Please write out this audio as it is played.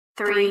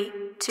Three,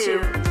 two,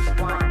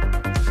 one.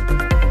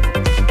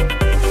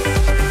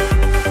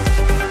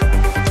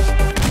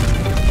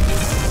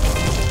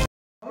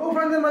 Hello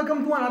friends and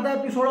welcome to another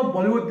episode of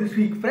Bollywood This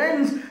Week.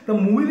 Friends, the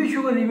movie which we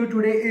will review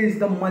today is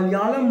the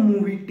Malayalam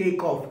movie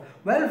Take Off.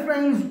 Well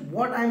friends,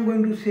 what I'm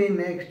going to say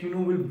next,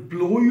 will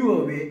blow you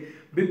away,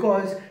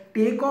 because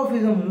Take Off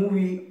is a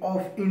movie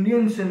of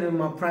Indian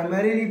cinema,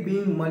 primarily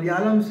being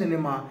Malayalam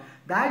cinema,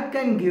 that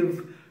can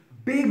give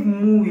big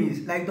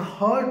movies like The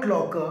Hurt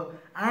Locker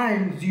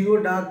and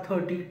Zero Dark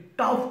 30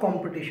 tough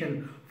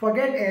competition.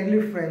 Forget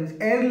Airlift friends.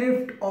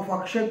 Airlift of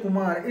Akshay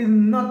Kumar is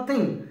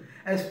nothing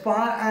as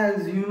far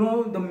as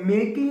the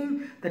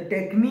making, the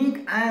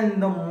technique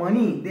and the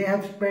money they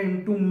have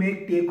spent to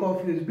make Take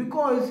Off is,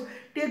 because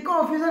Take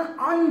Off is an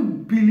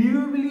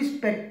unbelievably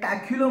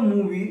spectacular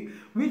movie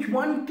which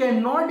one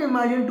cannot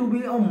imagine to be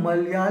a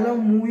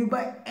Malayalam movie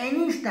by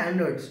any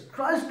standards.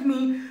 Trust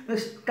me, the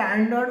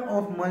standard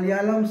of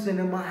Malayalam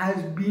cinema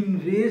has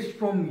been raised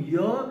from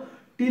here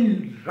till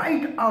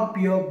right up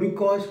here,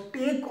 because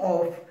Take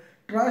Off,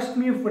 trust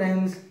me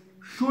friends,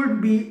 should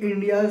be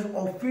India's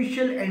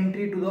official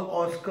entry to the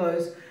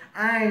Oscars,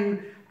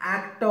 and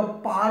actor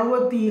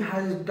Parvati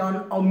has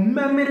done a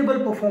memorable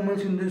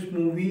performance in this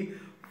movie.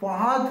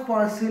 Fahad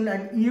Fasil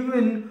and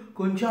even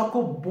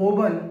Kunchako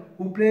Boban,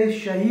 who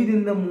plays Shahid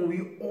in the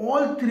movie,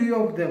 all three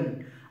of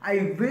them.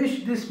 I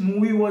wish this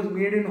movie was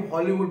made in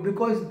Hollywood,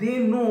 because they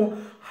know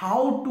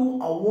how to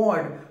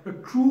award the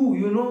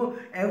true,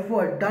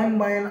 effort done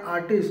by an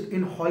artist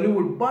in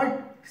Hollywood.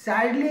 But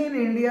sadly in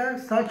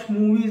India, such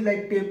movies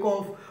like Take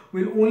Off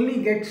will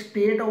only get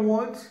state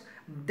awards.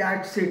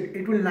 That's it.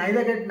 It will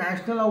neither get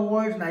national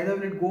awards, neither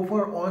will it go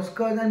for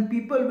Oscars, and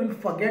people will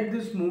forget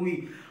this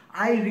movie.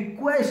 I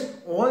request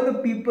all the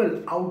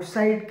people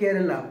outside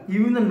Kerala,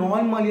 even the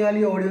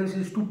non-Malayali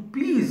audiences, to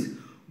please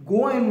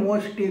go and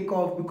watch Take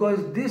Off,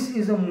 because this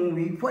is a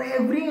movie for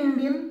every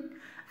Indian,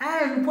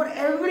 and for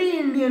every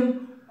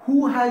Indian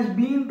who has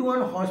been to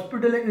a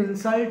hospital and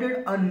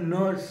insulted a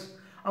nurse,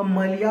 a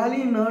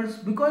Malayali nurse.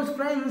 Because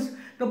friends,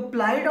 the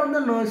plight of the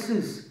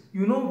nurses,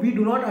 we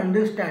do not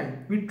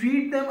understand. We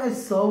treat them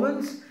as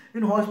servants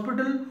in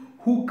hospital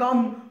who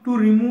come to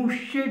remove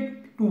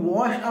shit, to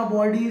wash our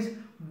bodies.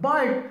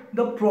 But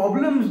the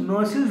problems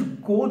nurses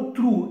go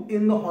through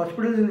in the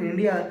hospitals in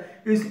India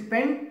is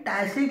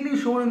fantastically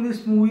shown in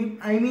this movie.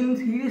 I mean,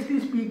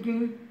 seriously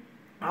speaking,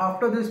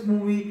 after this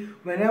movie,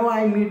 whenever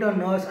I meet a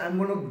nurse, I'm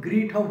going to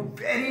greet her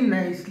very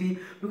nicely,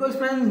 because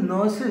friends,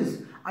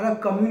 nurses are a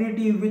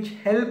community which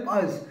help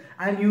us,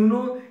 and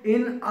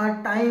in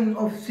our times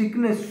of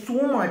sickness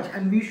so much,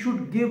 and we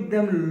should give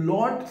them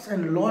lots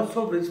and lots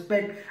of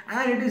respect.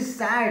 And it is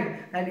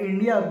sad that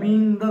India,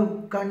 being the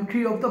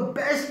country of the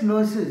best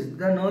nurses,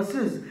 the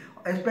nurses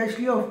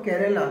especially of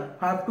Kerala,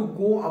 have to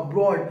go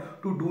abroad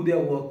to do their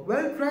work.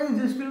 Well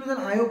friends, this film is an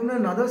eye-opener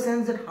in another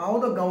sense, that how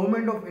the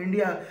government of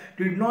India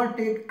did not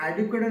take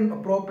adequate and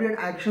appropriate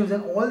actions,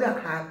 and all their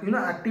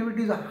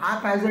activities are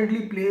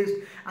haphazardly placed.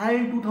 And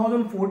in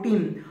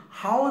 2014,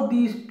 how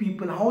these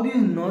people, how these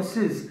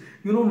nurses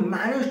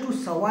managed to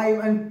survive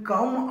and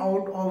come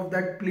out of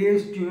that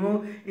place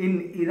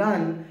in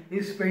Iran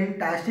is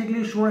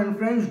fantastically shown. And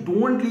friends,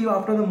 don't leave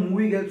after the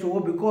movie gets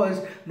over,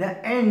 because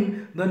the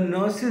end, the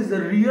nurses,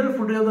 the real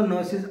footage of the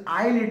nurses,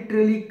 I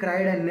literally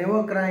cried. I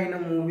never cry in a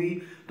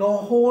movie. The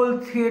whole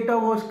theater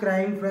was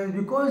crying friends,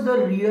 because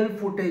the real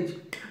footage,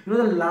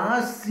 the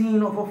last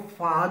scene of a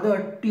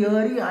father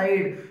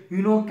teary-eyed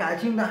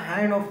catching the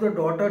hand of the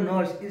daughter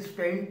nurse is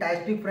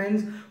fantastic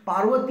friends.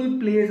 Parvati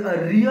plays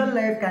a real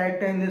life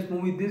character in this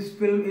movie. This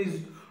film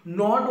is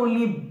not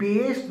only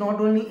based,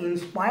 not only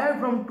inspired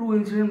from true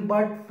incident,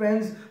 but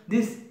friends,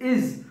 this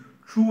is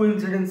true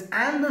incidents.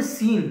 And the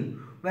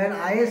scene when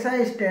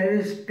ISI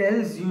tells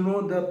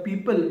the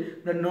people,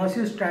 the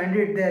nurses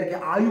stranded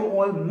there, are you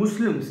all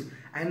Muslims?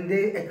 And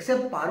they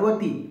accept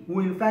Parvati,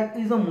 who in fact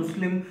is a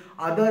Muslim.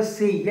 Others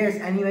say yes,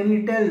 and when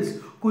he tells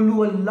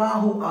Kulu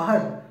Allahu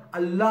Ahad,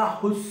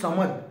 Allahus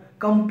Samad,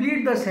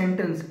 complete the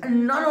sentence,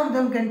 and none of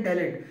them can tell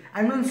it.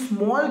 And when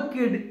small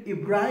kid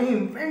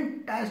Ibrahim,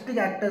 fantastic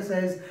actor,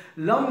 says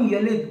Lam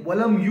Yalid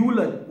Walam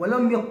Yulad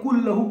Walam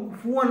Yakul Lahu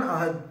Kufuwan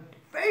Ahad,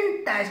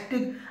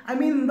 fantastic. I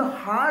mean, the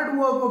hard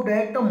work of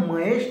director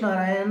Mahesh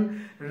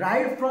Narayan,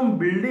 right from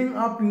building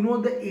up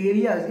the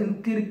areas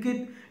in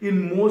Tirkit,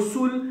 in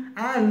Mosul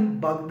and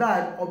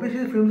Baghdad.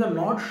 Obviously the films are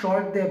not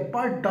shot there,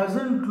 but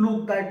doesn't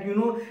look that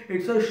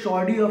it's a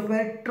shoddy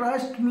affair.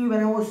 Trust me,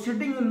 when I was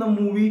sitting in the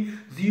movie,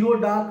 Zero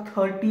Dark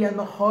 30 and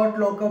The Hurt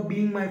Locker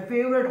being my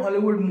favorite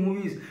Hollywood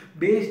movies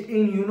based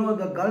in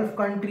the Gulf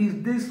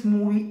countries, this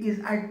movie is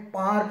at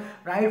par,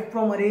 right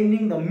from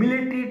arranging the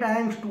military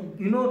tanks to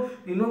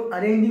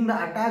arranging the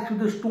attacks with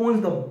the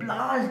stones, the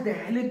blast, the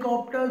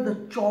helicopters,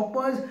 the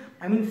choppers.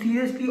 I mean,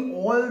 seriously,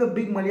 all the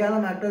big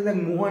Malayalam actors like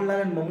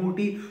Mohanlal and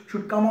Mammootty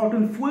should come out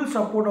in full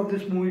support of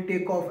this movie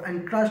Take Off.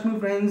 And trust me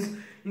friends,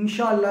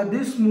 inshallah,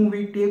 this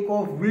movie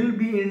Takeoff will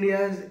be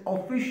India's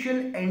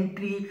official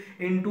entry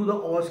into the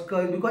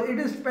Oscars, because it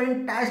is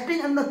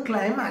fantastic. And the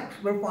climax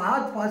where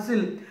Fahad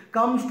Fasil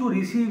comes to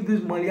receive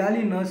these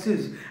Malayali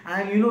nurses,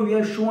 and we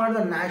are shown at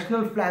the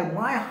national flag,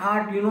 my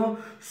heart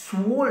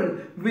swelled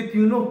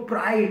with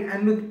pride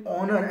and with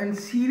honor. And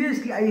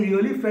seriously, I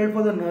really felt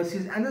for the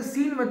nurses. And the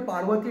scene where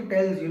Parvati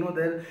tells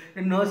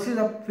the nurses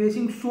are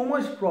facing so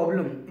much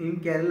problem in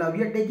Kerala,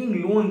 we are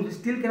taking loans, we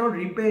still cannot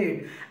repay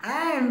it,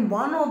 and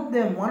one of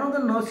the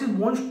nurses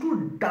wants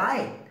to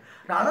die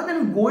rather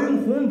than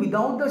going home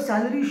without the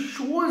salary,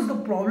 shows the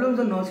problems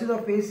the nurses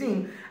are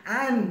facing.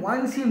 And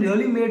one scene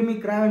really made me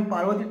cry when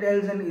Parvati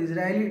tells an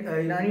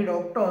Irani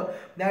doctor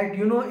that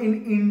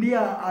in India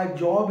our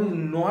job is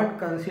not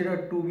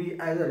considered to be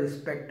as a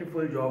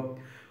respectful job.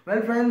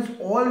 Well friends,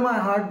 all my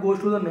heart goes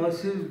to the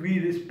nurses. We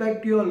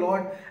respect you a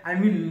lot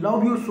and we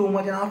love you so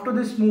much. And after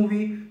this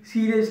movie,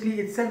 seriously,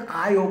 it's an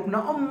eye-opener,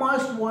 a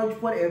must watch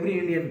for every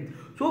Indian.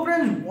 So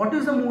friends, what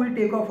is the movie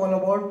Takeoff all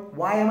about?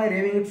 Why am I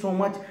raving it so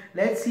much?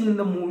 Let's see in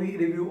the movie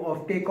review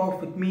of Takeoff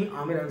with me,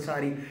 Amir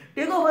Ansari.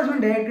 Takeoff has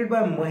been directed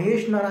by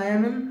Mahesh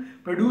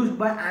Narayanan, produced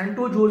by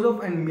Anto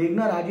Joseph and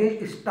Meghna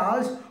Rajesh,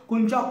 stars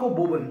Kunchako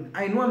Boban.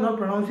 I know I'm not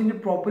pronouncing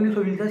it properly,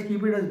 so we'll just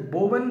keep it as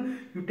Boban.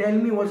 You tell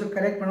me what's the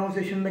correct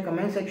pronunciation in the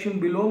comment section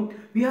below.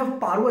 We have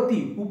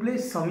Parvati, who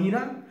plays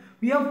Samira.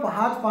 We have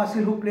Fahad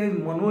Fasil, who plays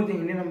Manoj, the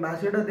Indian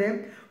ambassador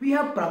there. We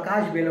have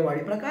Prakash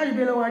Belawadi. Prakash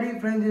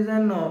Belawadi, friends, is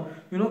an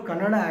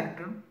Kannada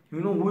actor,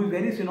 who is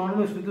very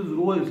synonymous with his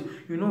roles,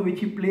 which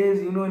he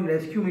plays, in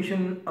rescue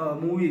mission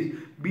movies,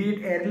 be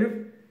it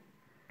Airlift.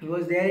 He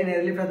was there in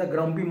Airlift as the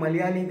grumpy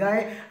Malayali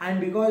guy,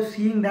 and because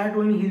seeing that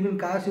only he's been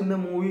cast in the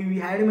movie. We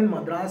had him in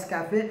Madras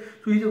Cafe,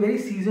 so he's a very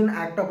seasoned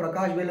actor.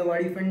 Prakash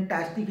Belawadi,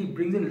 fantastic. He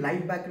brings in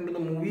life back into the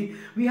movie.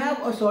 We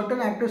have a certain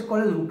actress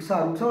called as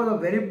Ruksa. Ruksa was a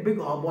very big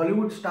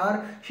Bollywood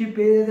star. She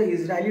plays the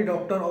Israeli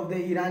doctor of the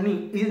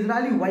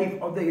Israeli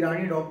wife of the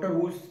Irani doctor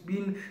who's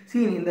been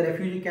seen in the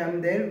refugee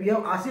camp there. We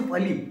have Asif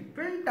Ali.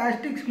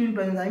 Fantastic screen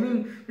presence. I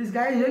mean, this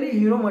guy is really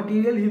hero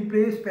material. He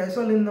plays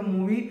Faisal in the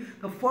movie,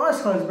 the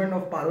first husband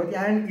of Parvati,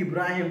 and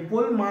Ibrahim.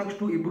 Full marks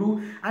to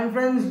Ibru. And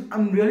friends,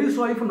 I'm really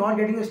sorry for not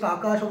getting a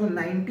star cast of the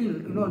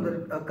 19,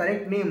 the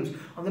correct names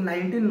of the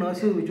 19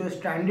 nurses which were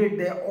stranded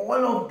there.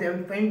 All of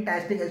them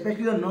fantastic,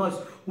 especially the nurse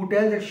who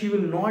tells that she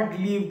will not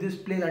leave this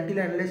place until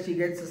and unless she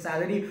gets a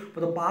salary for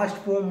the past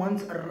 4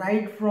 months,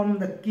 right from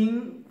the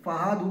king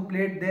Fahad who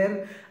played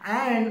there,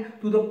 and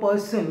to the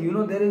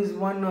person, there is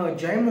one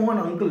Jai Mohan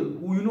uncle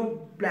who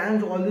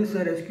plans all this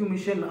rescue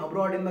mission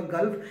abroad in the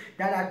Gulf.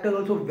 That actor is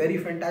also very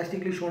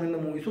fantastically shown in the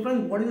movie. So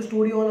friends, what is the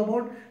story all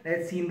about?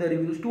 Let's see in the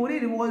review. The story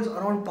revolves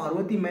around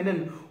Parvati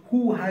Menon,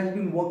 who has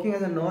been working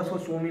as a nurse for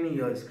so many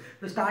years.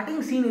 The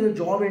starting scene is a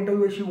job interview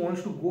where she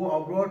wants to go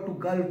abroad to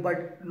Gulf,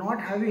 but not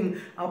having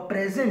a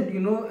present,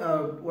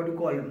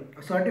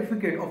 a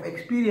certificate of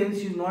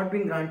experience, she's not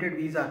been granted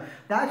visa.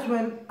 That's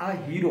when our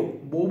hero,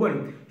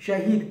 Boban,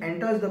 Shahid,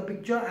 enters the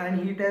picture,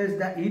 and he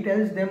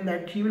tells them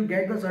that she will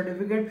get the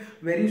certificate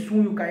very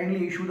soon. You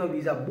kindly issue the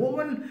visa.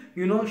 Boban,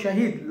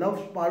 Shahid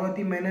loves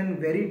Parvati Menon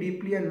very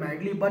deeply and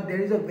madly, but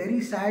there is a very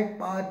sad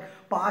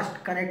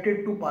past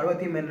connected to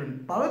Parvati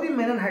Menon. Parvati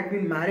Menon had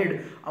been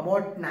married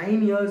about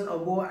 9 years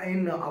ago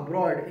in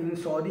abroad in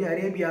Saudi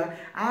Arabia,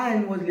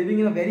 and was living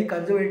in a very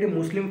conservative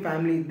Muslim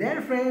family.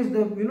 Their friends,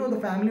 the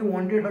family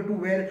wanted her to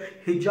wear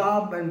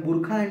hijab and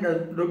burqa,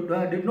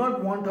 and did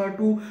not want her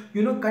to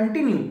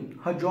continue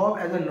her job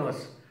as a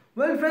nurse.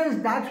 Well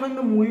friends, that's when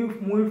the movie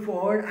moved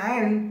forward,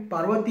 and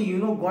Parvati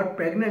got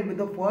pregnant with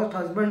the first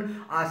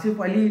husband Asif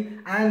Ali,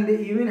 and they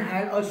even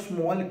had a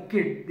small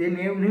kid. They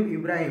named him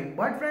Ibrahim.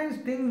 But friends,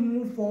 things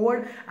moved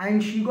forward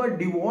and she got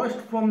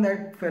divorced from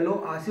that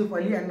fellow Asif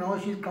Ali, and now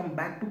she's come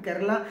back to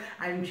Kerala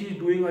and she's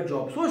doing a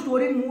job. So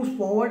story moves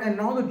forward, and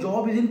now the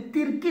job is in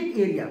Tirkit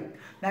area,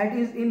 that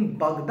is in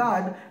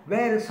Baghdad,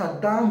 where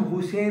Saddam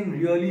Hussein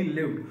really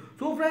lived.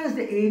 So friends,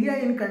 the area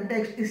in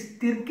context is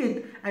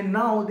Tirkit, and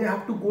now they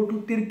have to go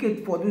to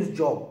Tirkit for this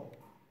job.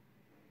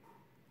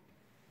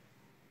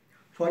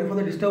 Sorry for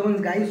the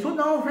disturbance, guys. So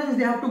now friends,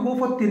 they have to go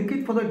for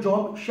Tirkit for the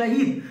job.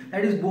 Shahid,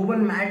 that is Boban,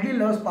 madly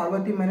loves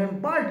Parvati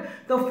Menon, but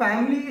the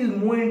family is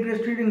more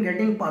interested in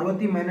getting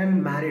Parvati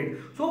Menon married.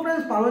 So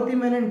friends, Parvati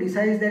Menon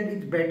decides that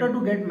it's better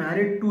to get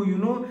married to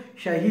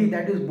Shahid,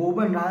 that is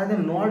Boban, rather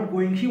than not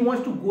going. She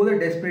wants to go there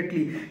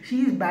desperately.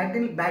 She is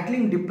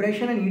battling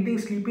depression and eating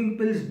sleeping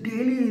pills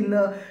daily in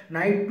the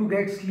night to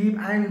get sleep,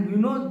 and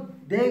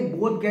they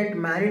both get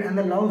married. And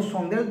the love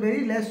song, there's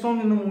very less song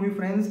in the movie,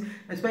 friends,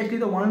 especially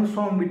the one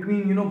song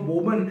between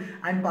Boban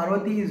and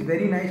Parvati is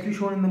very nicely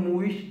shown in the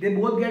movie. They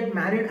both get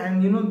married,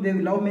 and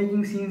their love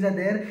making scenes are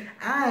there,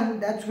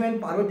 and that's when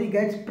Parvati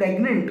gets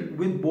pregnant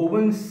with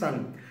Boban's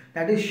son,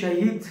 that is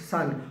Shahid's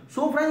son.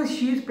 So friends,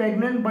 she is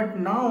pregnant, but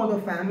now the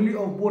family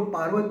of both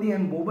Parvati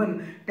and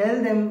Boban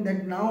tell them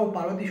that now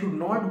Parvati should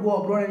not go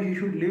abroad and she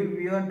should live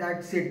here,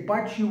 that's it.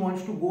 But she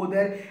wants to go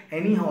there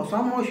anyhow.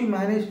 Somehow she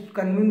managed to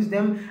convince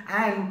them,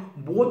 and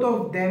both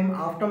of them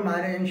after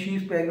marriage and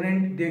she's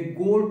pregnant, they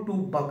go to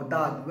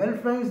Baghdad. Well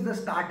friends, the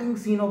starting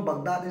scene of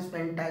Baghdad is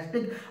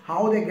fantastic.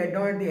 How they get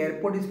down at the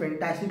airport is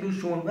fantastically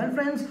shown. Well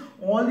friends,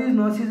 all these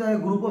nurses are a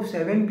group of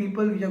 7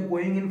 people which are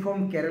going in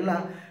from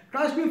Kerala.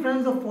 Trust me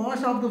friends, the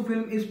first half of the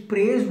film is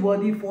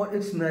praiseworthy for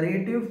its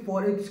narrative,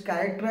 for its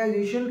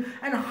characterization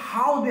and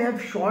how they have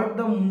shot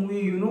the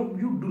movie.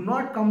 You do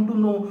not come to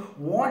know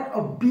what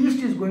a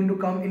beast is going to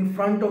come in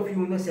front of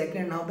you in the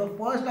second half. The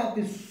first half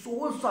is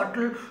so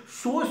subtle,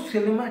 so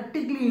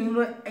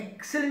cinematically,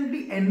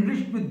 excellently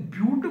enriched with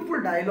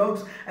beautiful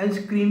dialogues and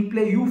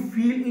screenplay. You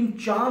feel in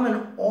charm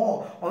and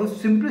awe of the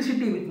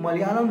simplicity which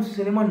Malayalam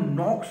cinema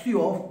knocks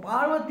you off.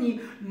 Parvati,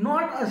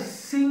 not a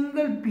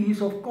single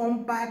piece of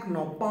compact,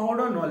 no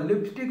powder, no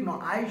lipstick, no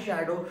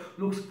eyeshadow,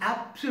 looks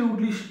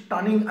absolutely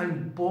stunning,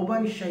 and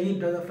Boban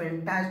Shahid does a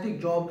fantastic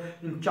job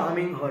in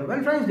charming her.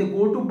 Well friends, they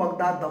go to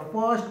Baghdad. The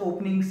first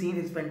opening scene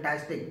is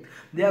fantastic.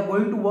 They are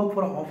going to work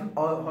for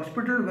a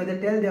hospital where they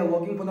tell they are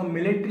working for the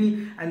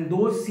military, and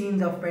those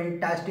scenes are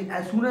fantastic.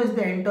 As soon as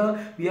they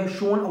enter, we are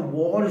shown a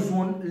war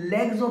zone,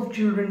 legs of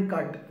children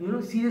cut,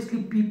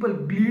 seriously, people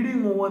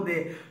bleeding over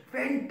there.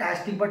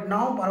 Fantastic. But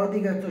now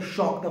Parvati gets a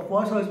shock. The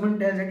first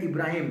husband tells that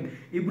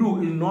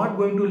Ibru is not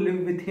going to live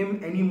with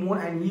him anymore,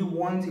 and he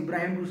wants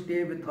Ibrahim to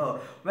stay with her.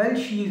 Well,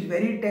 she is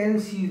very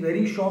tense, she is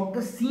very shocked.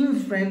 The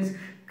scenes, friends,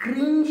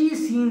 cringy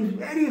scenes,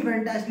 very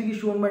fantastically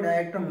shown by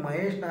director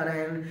Mahesh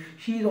Narayan.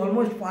 She is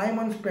almost 5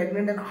 months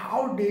pregnant, and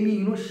how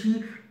daily,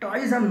 she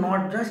ties a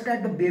knot just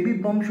that the baby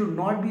bump should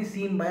not be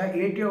seen by her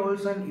 8-year-old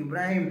son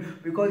Ibrahim,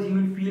 because he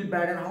will feel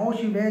bad, and how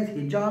she wears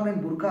hijab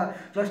and burqa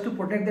just to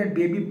protect that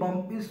baby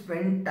bump is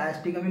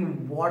fantastic. I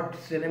mean, what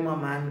cinema,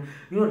 man.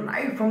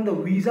 Right from the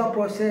visa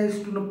process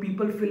to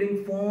people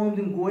filling forms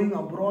and going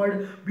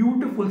abroad,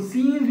 beautiful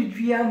scenes which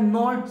we have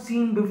not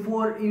seen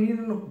before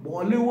in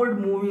Bollywood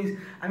movies.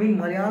 I mean,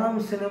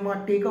 Malayalam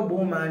cinema, take a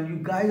bow, man. You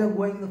guys are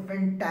going in a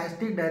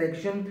fantastic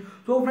direction.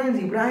 So friends,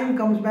 Ibrahim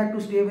comes back to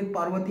stay with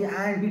Parvati,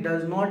 and he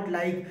does not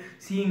like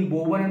seeing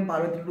Boban and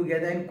Parvati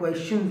together and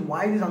questions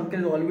why this uncle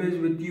is always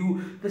with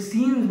you. The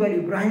scenes where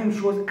Ibrahim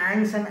shows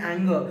angst and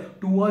anger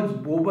towards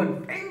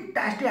Boban,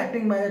 fantastic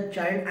acting by the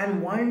child,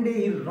 and one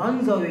day he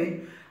runs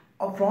away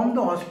from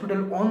the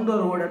hospital on the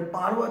road, and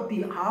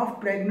Parvati, half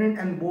pregnant,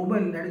 and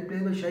Boban, that is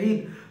played by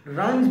Shahid,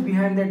 runs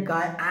behind that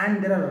guy,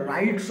 and there are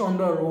riots on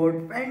the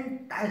road.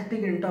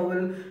 Fantastic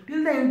interval.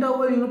 Till the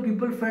interval,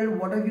 people felt,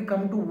 what have you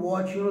come to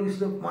watch?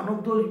 This is one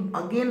of those,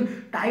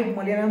 again, type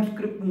Malayalam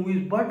script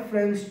movies. But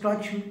friends,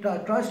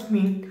 trust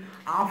me,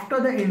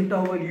 after the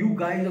interval, you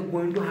guys are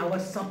going to have a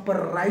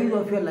surprise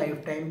of your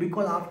lifetime,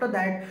 because after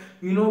that,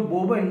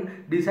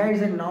 Boban decides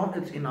that now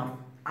it's enough.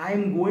 I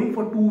am going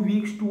for 2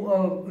 weeks to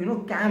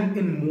a camp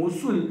in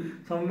Mosul,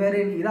 somewhere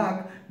in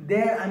Iraq.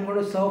 There I am going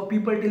to serve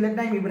people. Till that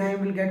time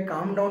Ibrahim will get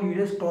calmed down. You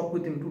just talk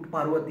with him, to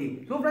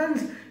Parvati. So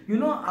friends,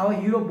 our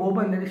hero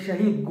Boban, that is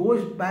Shahid,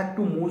 goes back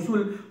to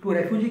Mosul, to a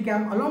refugee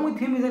camp. Along with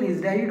him is an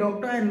Israeli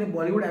doctor and the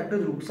Bollywood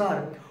actress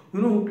Rukhsar,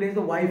 who plays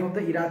the wife of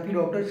the Iraqi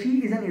doctor. She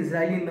is an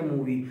Israeli in the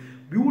movie.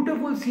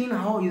 Beautiful scene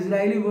how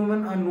Israeli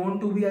women are known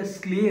to be as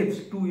slaves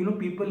to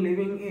people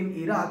living in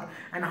Iraq,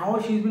 and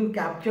how she's been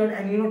captured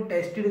and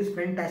tested is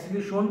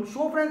fantastically shown.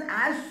 So friends,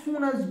 as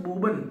soon as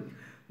Boban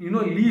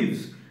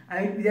leaves,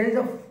 there is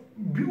a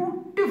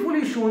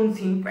beautifully shown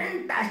scene,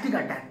 fantastic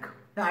attack.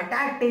 The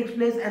attack takes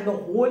place and the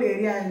whole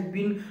area has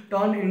been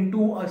turned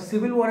into a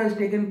civil war has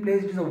taken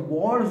place. It is a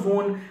war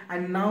zone,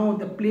 and now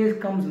the place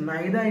comes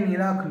neither in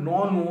Iraq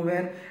nor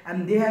nowhere,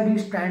 and they have been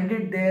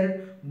stranded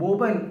there.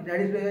 Boban, that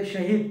is where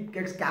Shahid,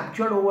 gets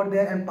captured over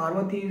there, and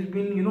Parvati has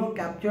been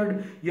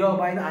captured here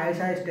by the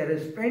ISIS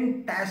terrorists.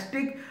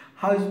 Fantastic.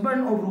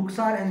 Husband of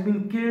Rukhsar has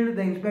been killed.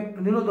 The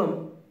inspector,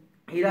 the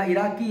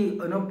Iraqi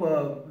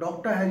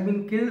doctor has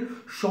been killed,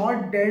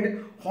 shot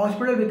dead.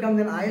 Hospital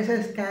becomes an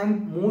ISIS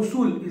camp.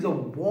 Mosul is a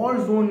war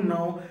zone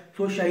now.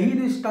 So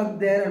Shahid is stuck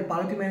there and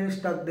Parvati Man is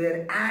stuck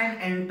there, and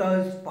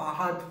enters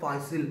Fahad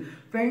Fasil.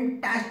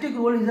 Fantastic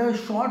role. He's a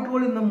short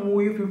role in the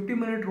movie,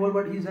 50-minute role,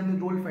 but he's done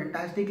his role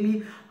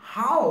fantastically.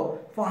 How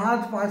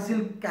Fahad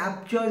Fasil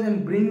captures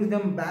and brings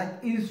them back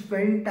is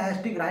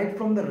fantastic. Right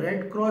from the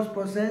Red Cross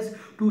process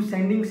to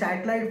sending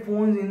satellite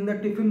phones in the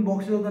tiffin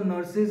boxes of the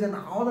nurses, and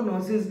how the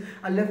nurses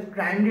are left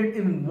stranded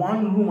in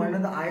one room under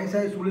the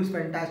ISIS rule is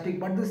fantastic.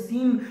 But the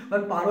scene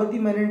where Parvati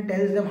Menon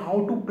tells them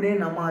how to pray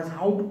namaz,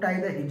 how to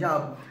tie the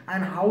hijab,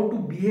 and how to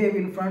behave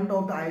in front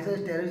of the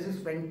ISIS terrorists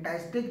is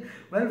fantastic.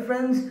 Well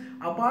friends,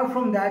 apart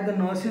from that, the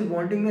nurses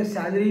wanting their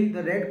salary,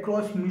 the Red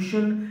Cross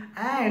mission,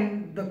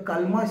 and the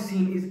Kalma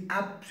scene is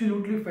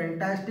absolutely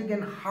fantastic,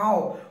 and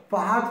how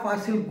Fahad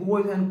Fasil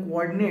goes and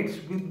coordinates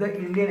with the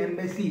Indian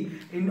embassy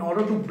in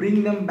order to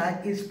bring them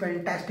back is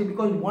fantastic,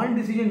 because one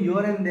decision here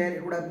and there,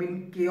 it would have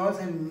been chaos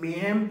and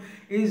mayhem,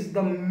 is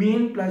the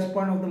main plus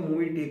point of the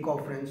movie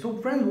Takeoff, friends. So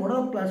friends, what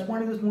are the plus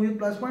point in this movie?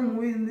 Plus point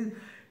movie in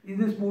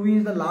this movie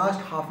is the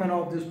last half an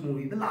hour of this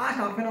movie. The last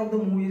half an hour of the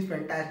movie is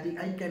fantastic.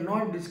 I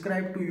cannot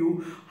describe to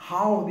you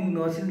how the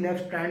nurses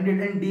left stranded,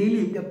 and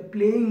daily they're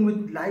playing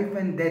with life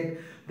and death.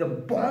 The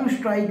bomb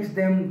strikes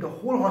them, the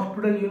whole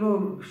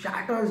hospital,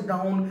 shatters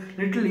down.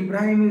 Little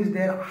Ibrahim is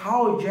there.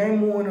 How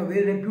Jaimo, a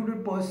very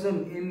reputed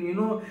person in,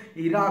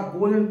 Iraq,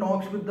 goes and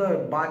talks with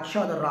the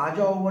Badshah, the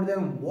Raja over there.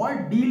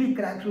 What deal he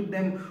cracks with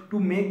them to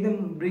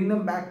bring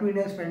them back to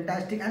India is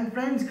fantastic. And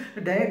friends,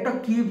 the director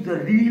keeps the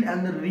real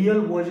and the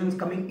real versions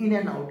coming in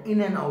and out,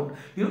 in and out.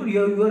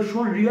 You are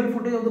shown real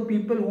footage of the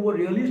people who were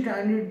really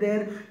stranded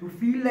there. You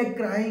feel like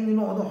crying,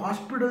 the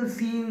hospital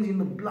scenes,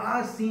 the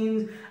blast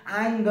scenes,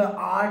 and the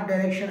art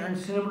direction and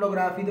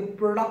cinematography. The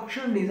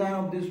production design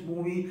of this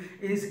movie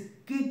is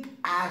kick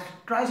ass.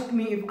 Trust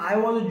me, if I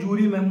was a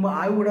jury member,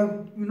 I would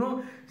have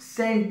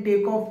sent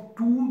Takeoff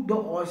to the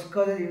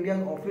Oscars as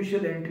India's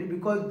official entry,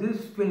 because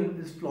this film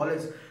is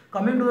flawless.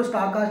 Coming to the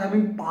star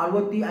cast,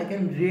 Parvati. I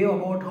can rave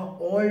about her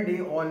all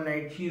day, all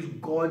night. She is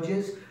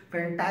gorgeous,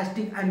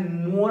 fantastic,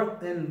 and more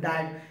than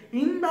that.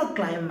 In the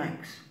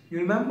climax, you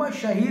remember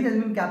Shahid has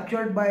been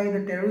captured by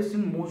the terrorists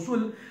in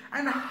Mosul,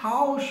 and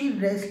how she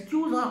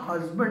rescues her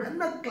husband.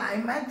 And the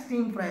climax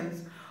scene,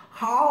 friends,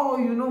 how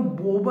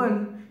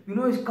Boban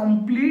is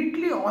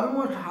completely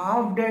almost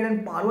half dead,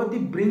 and Parvati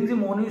brings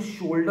him on his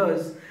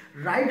shoulders,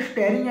 right,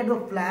 staring at the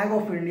flag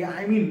of India.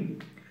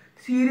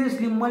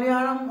 Seriously,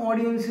 Malayalam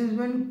audiences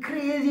went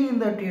crazy in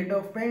the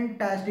theatre.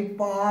 Fantastic.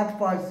 Fahad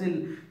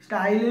Fasil,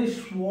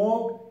 stylish,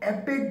 swag,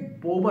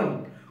 epic.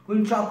 Boban,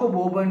 Kunchako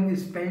Boban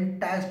is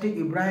fantastic.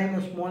 Ibrahim,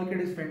 a small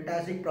kid, is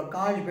fantastic.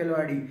 Prakash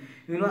Belwadi,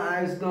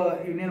 as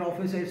the Indian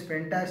officer, is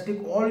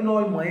fantastic. All in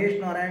all,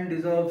 Mahesh Narayan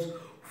deserves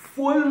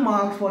full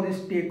marks for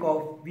this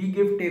Takeoff. We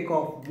give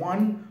Takeoff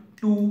 1,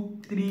 2,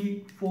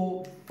 3,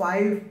 4,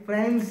 5.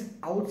 Friends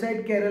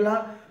outside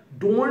Kerala,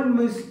 don't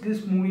miss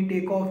this movie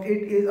Takeoff.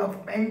 It is a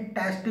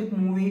fantastic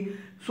movie.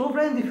 So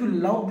friends, if you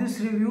love this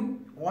review,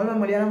 all my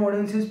Malayalam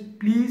audiences,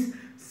 please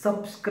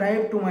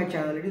subscribe to my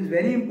channel. It is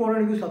very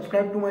important if you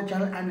subscribe to my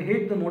channel and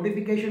hit the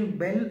notification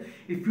bell.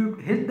 If you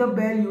hit the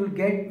bell, you will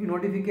get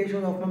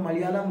notifications of my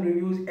Malayalam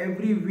reviews.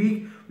 Every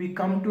week we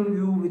come to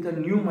you with a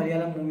new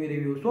Malayalam movie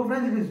review. So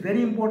friends, it is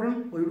very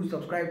important for you to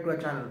subscribe to our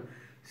channel.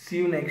 See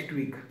you next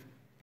week.